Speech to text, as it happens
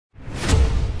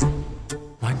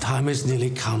time has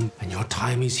nearly come, and your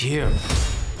time is here.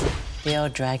 The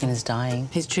old dragon is dying.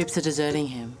 His troops are deserting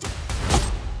him.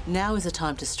 Now is the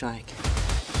time to strike.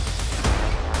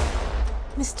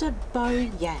 Mr. Bo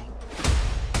Yang.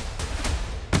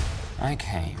 I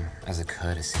came as a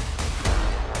courtesy.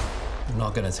 I'm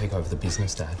not going to take over the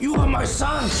business, Dad. You are my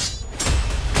son! So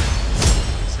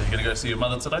you're gonna go see your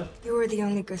mother today? You were the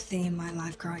only good thing in my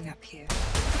life growing up here.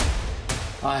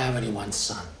 I have only one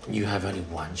son. You have only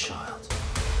one child.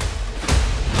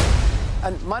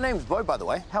 And my name's Bo, by the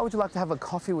way. How would you like to have a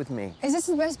coffee with me? Is this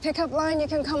the best pickup line you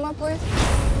can come up with?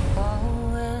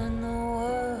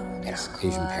 You know,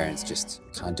 Asian parents just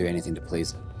can't do anything to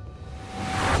please them.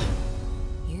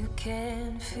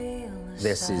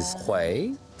 This is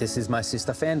Hui. This is my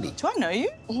sister, Fandy. Do I know you?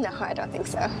 No, I don't think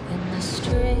so.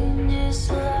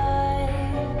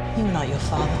 You're not your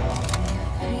father.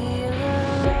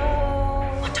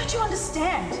 What don't you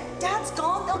understand? Dad's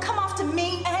gone, they'll come after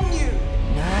me and you.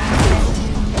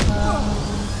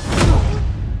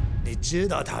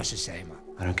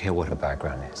 I don't care what her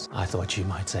background is. I thought you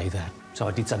might say that, so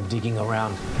I did some digging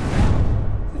around.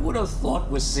 Who would have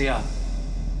thought, Wasiya?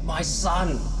 My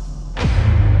son,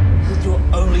 with your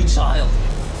only child.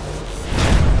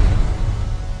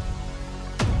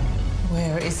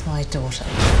 Where is my daughter?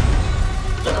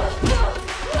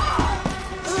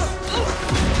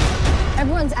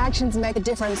 Everyone's actions make a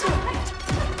difference.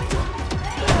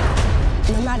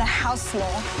 No matter how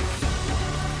small.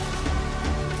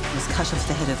 Let's cut off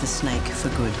the head of the snake for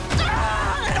good.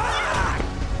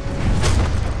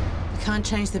 I can't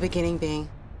change the beginning, Being.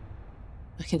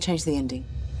 I can change the ending.